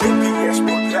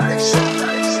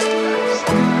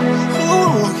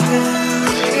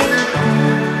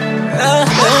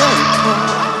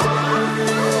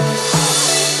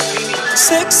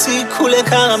sexy, cool et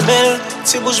caramel.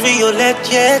 Tes bouches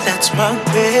violettes, yeah, that's my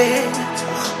babe.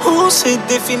 Oh, c'est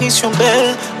définition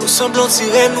belle. Au semblant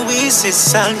sirène, oui, c'est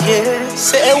ça, yeah.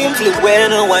 C'est où m'vle, ouais,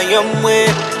 dans royaume, ouais.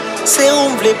 C'est où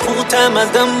m'vle pour ta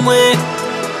madame, ouais.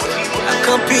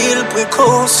 A pile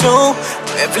précaution,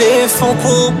 mais v'le font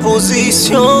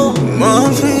composition. Ma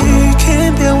vie,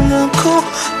 qu'est bien encore.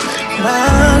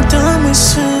 Madame is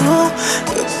so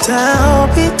the doubt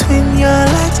between your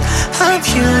legs. Have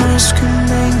you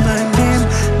screaming my name?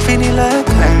 Vini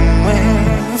Lakay, Mwen.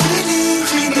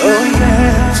 Oh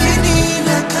yeah, Vini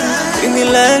Lakay, Vini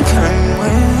Lakay,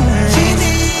 Mwen.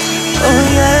 Oh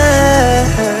yeah.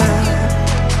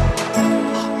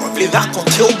 Moi v'le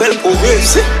raconter aux belles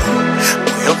choreuses.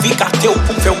 Moi envie carter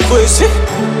pour me faire creuser.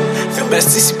 Faire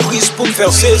baisser si prise pour me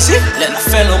faire saisir. L'aile a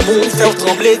fait l'amour, faire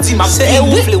trembler, dis ma c'est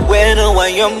où v'le ouais dans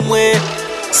royaume, ouais.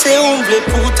 C'est où v'le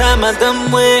pour ta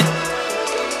madame, ouais.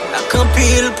 La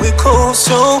pile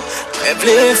précaution, mais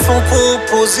v'le font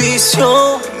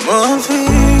composition. Ma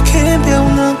vie qu'est bien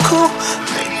encore,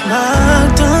 make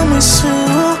madame is so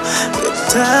the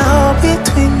doubt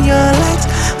between your legs.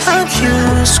 Have you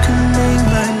screaming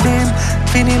my name?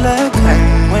 Vini Lakay,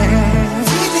 Mwen.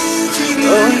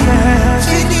 Oh yeah,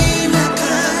 Vini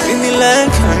Lakay, Vini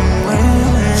Lakay, Mwen.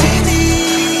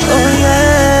 Oh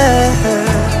yeah.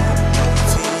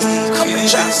 Come and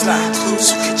just like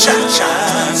so que cha-cha,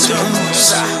 so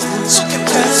musa, so que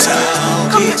musa.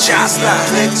 Come and just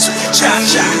like so que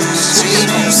cha-cha, so que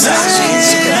musa,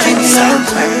 so que musa.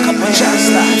 Come and just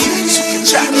like so que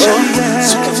cha-cha,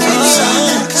 so que musa,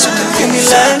 so que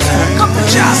musa. Come and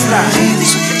just like